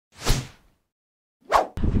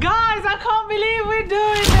believe we're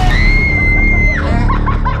doing it.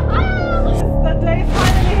 The day's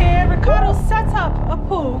finally here. Ricardo set up a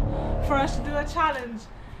pool for us to do a challenge.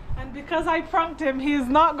 And because I pranked him, he is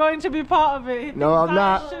not going to be part of it. No, I'm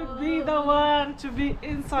not. I should be the one to be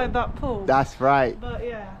inside that pool. That's right. But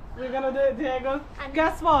yeah, we're gonna do it, Diego. And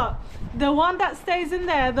guess what? The one that stays in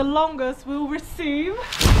there the longest will receive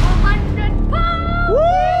 100 pounds.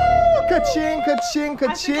 Woo! Ka-ching, ka-ching,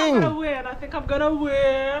 ka-ching. I think I'm gonna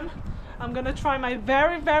win. I'm gonna try my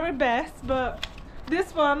very, very best, but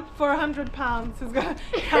this one for 100 pounds is gonna.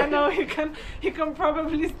 I know he can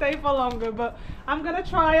probably stay for longer, but I'm gonna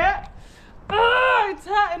try it. It's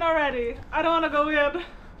hurting already. I don't wanna go in.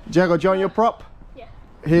 Diego, do you want your prop? Yeah.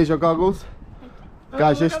 Here's your goggles.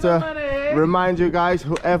 Guys, look just at the to money. remind you guys,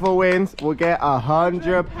 whoever wins will get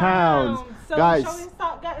 100 pounds. So Guys, shall we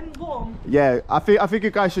start getting warm? yeah, I think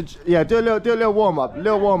you guys should, yeah, do a little warm up, Okay.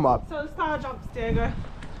 little warm up. So star jumps, Diego.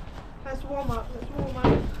 Let's warm up.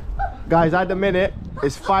 Guys, at the minute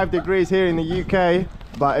it's 5 degrees here in the UK,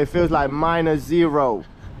 but it feels like -0.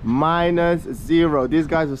 -0. These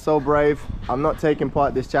guys are so brave. I'm not taking part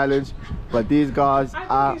in this challenge, but these guys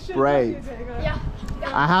are brave. Yeah.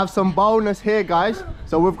 I have some bonus here, guys.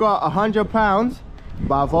 So we've got 100 pounds,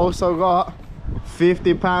 but I've also got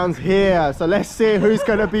 50 pounds here. So let's see who's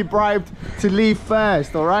gonna be bribed to leave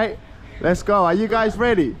first. All right, let's go. Are you guys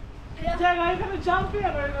ready? Yeah. Diego, are you gonna jump in or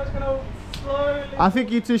are you just gonna slowly? I think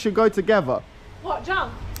you two should go together. What,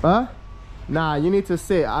 jump? Huh? Nah, you need to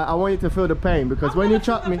sit. I want you to feel the pain, because when you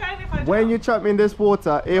chucked me, in this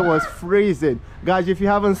water, it was freezing. Guys, if you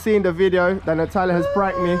haven't seen the video that Natalia has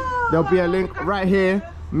pranked me, there'll be a link right here.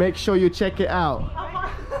 Make sure you check it out. I'm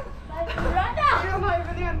not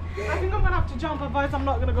even in. I think I'm gonna have to jump, otherwise I'm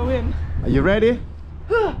not gonna go in. Are you ready?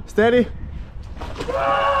 Steady.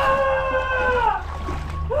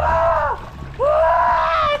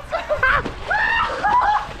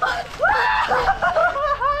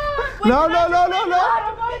 No. I'm going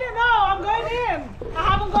in now. I'm going in. I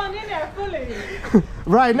haven't gone in yet fully.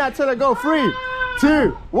 Right, Natalia, go. 3,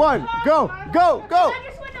 2, 1, go. Go.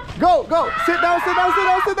 Sit down. Sit down. I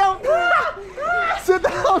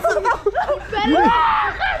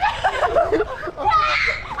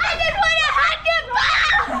just want 100 pounds.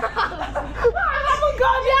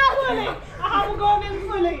 I haven't gone in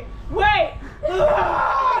fully. Wait.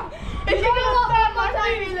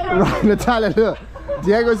 Right, Natalia, look.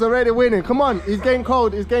 Diego's already winning. Come on, he's getting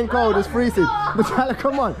cold. It's freezing. Natalia,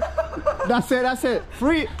 come on. That's it.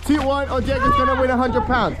 3, 2, 1, or Diego's gonna win 100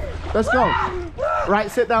 pounds. Let's go. Right,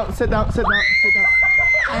 sit down. Sit down. I can't do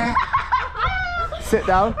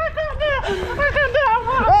it.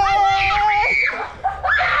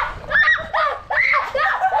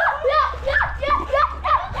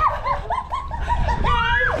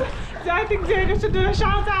 I think Diego should do a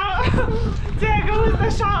shout out. Diego is the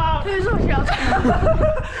shout out. Who's the shout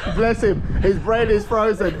out? Bless him. His brain is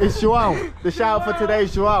frozen. It's Joao. The shout out for today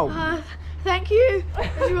is Joao. Thank you,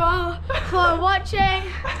 Joao, for watching.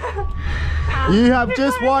 You have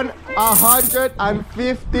just won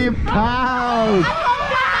 150 pounds.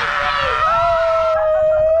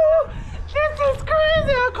 This is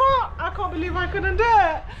crazy. I can't believe I couldn't do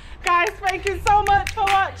it. Guys, thank you so much for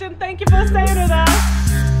watching. Thank you for staying with us.